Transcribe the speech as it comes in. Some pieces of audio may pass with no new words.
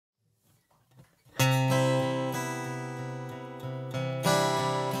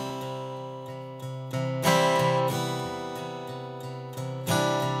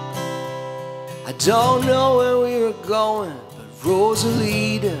don't know where we were going, but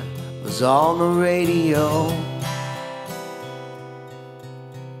Rosalita was on the radio.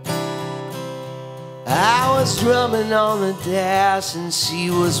 I was drumming on the dash and she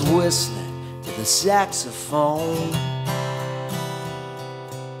was whistling to the saxophone.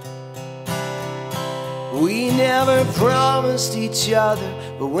 We never promised each other,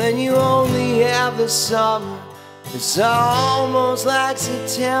 but when you only have the summer, it's almost like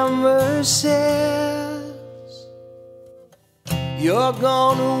September says. You're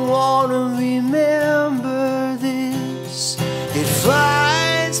gonna wanna remember this. It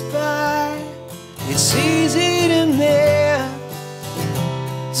flies by, it's easy to miss.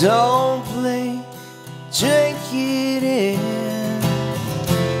 Don't blink, drink it in.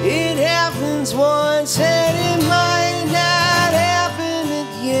 It happens once and it might not happen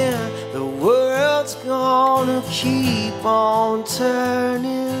again. The world's gonna keep on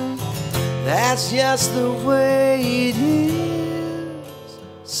turning. That's just the way it is.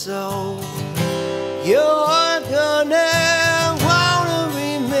 So you're gonna wanna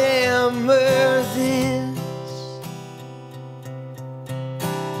remember this.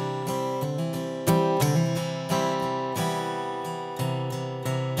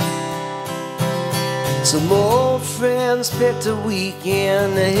 Some old friends picked a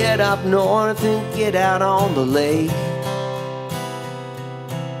weekend to head up north and get out on the lake.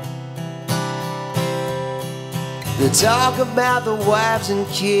 They talk about the wives and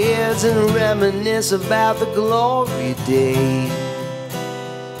kids and reminisce about the glory days.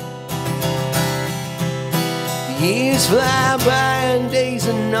 Years fly by and days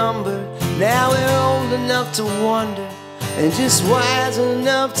are numbered. Now we're old enough to wonder and just wise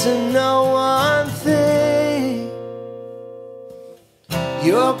enough to know one thing.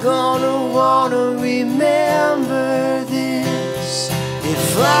 You're gonna wanna remember this. It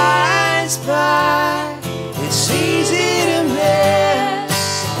flies by, it's easy to miss.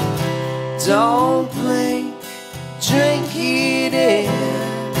 Don't blink, drink it in.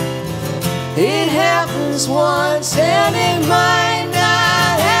 It happens once and it might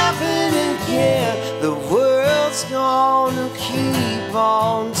not happen again. The world's gonna keep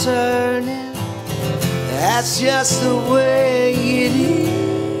on turning. That's just the way it is.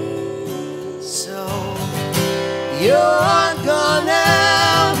 So you're gonna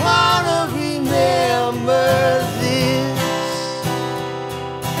wanna remember this.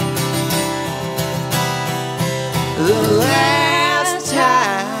 The last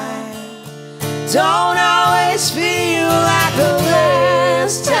time don't always feel like the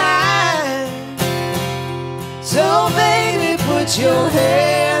last time. So baby, put your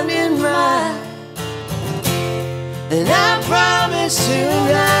hand in mine, and I promise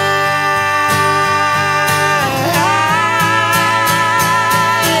tonight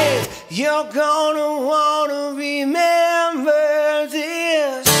you're gonna wanna remember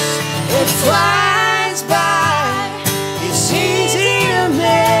this. It flies by, it's easy to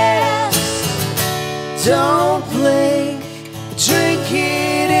miss. Don't